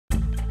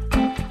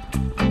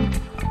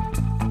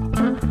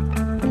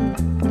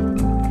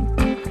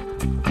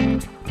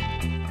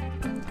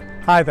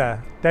Hi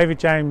there, David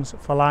James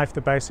for Life,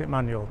 the Basic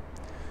Manual.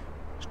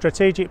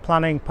 Strategic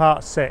Planning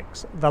Part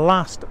 6, the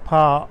last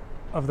part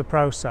of the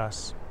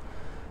process.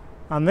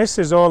 And this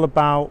is all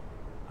about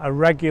a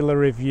regular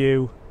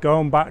review,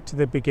 going back to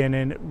the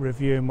beginning,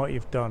 reviewing what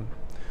you've done.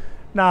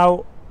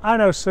 Now, I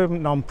know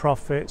some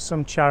non-profits,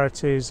 some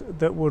charities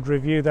that would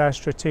review their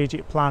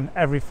strategic plan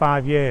every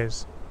 5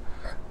 years.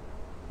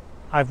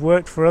 I've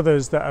worked for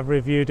others that have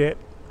reviewed it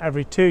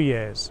every 2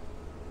 years.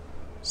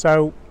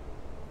 So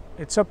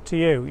it's up to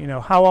you,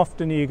 how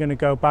often are you going to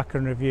go back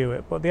and review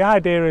it? But the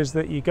idea is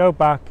that you go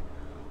back,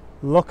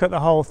 look at the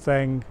whole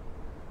thing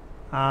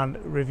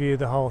and review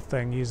the whole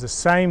thing. Use the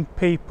same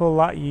people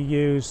that you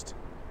used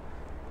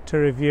to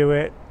review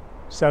it,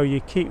 so you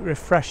keep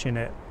refreshing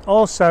it.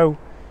 Also,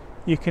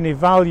 you can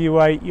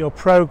evaluate your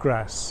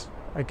progress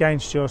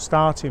against your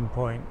starting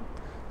point.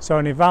 So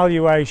an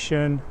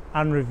evaluation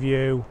and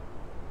review,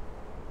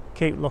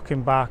 keep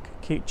looking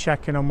back, keep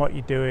checking on what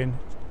you're doing,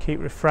 keep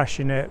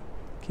refreshing it,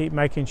 keep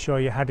making sure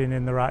you're heading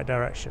in the right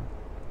direction.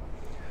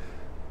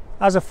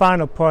 As a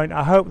final point,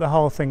 I hope the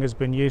whole thing has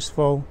been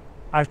useful.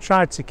 I've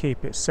tried to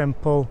keep it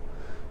simple.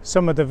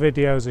 Some of the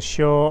videos are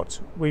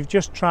short. We've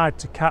just tried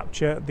to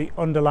capture the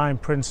underlying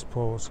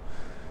principles.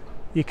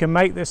 You can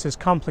make this as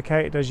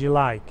complicated as you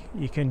like.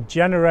 You can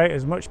generate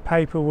as much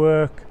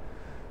paperwork,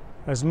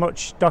 as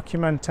much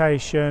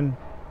documentation,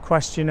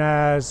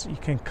 questionnaires. You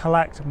can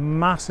collect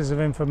masses of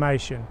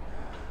information.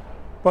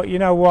 But you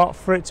know what?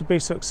 For it to be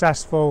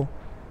successful,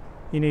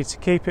 you need to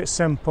keep it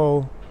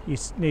simple. You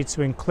need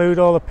to include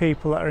all the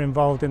people that are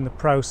involved in the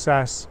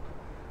process,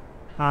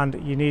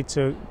 and you need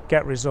to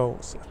get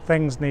results.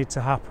 Things need to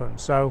happen.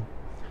 So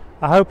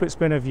I hope it's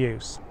been of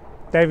use.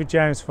 David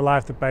James for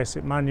Life, the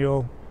Basic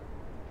Manual.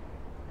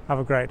 Have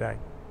a great day.